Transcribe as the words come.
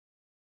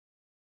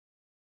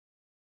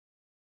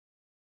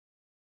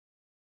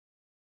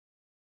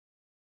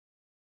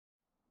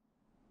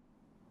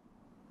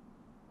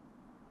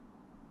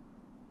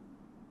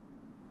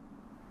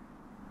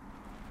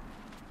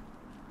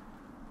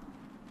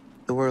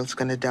the world's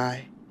gonna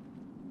die.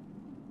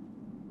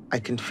 I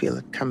can feel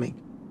it coming.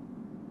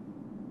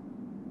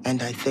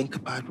 And I think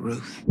about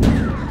Ruth.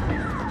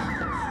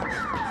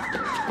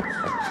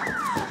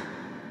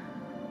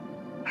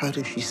 How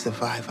does she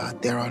survive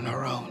out there on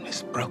her own,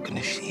 as broken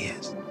as she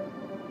is?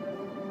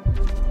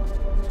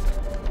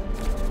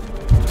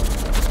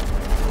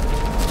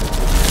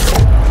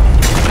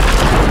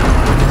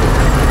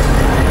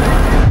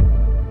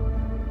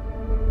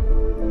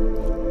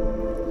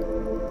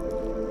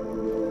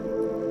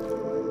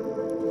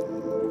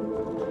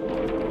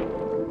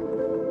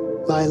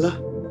 Lila,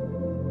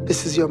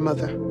 this is your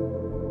mother.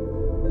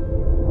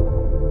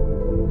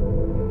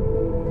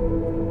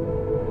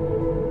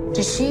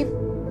 Does she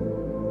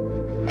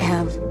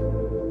have...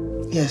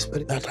 Yes,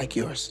 but not like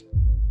yours.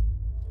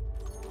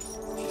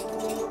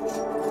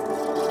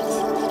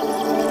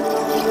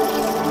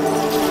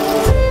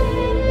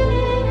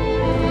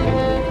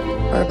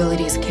 Our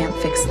abilities can't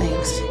fix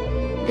things.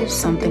 If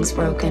something's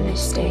broken, it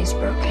stays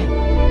broken.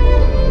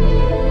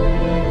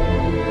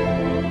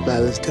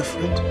 Lila's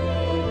different.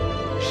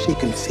 She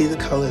can see the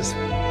colors.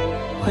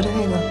 What do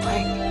they look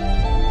like?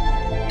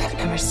 I've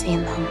never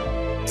seen them.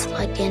 It's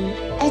like an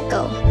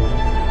echo.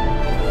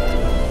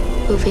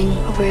 Moving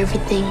over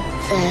everything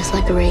fast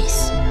like a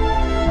race.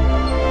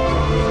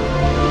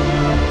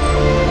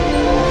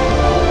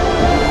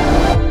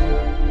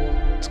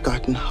 It's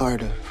gotten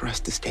harder for us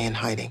to stay in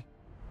hiding.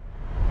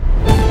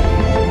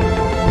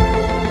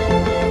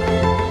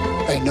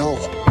 I know.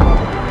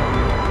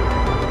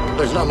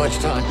 There's not much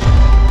time.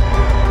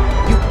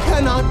 You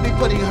cannot be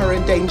putting her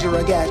in danger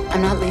again.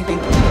 I'm not leaving.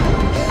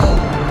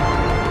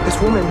 This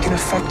woman can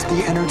affect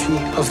the energy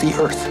of the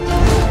earth.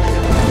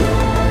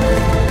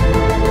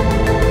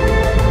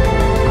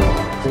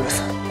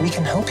 Ruth, we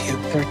can help you.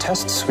 There are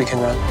tests we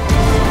can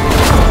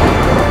run.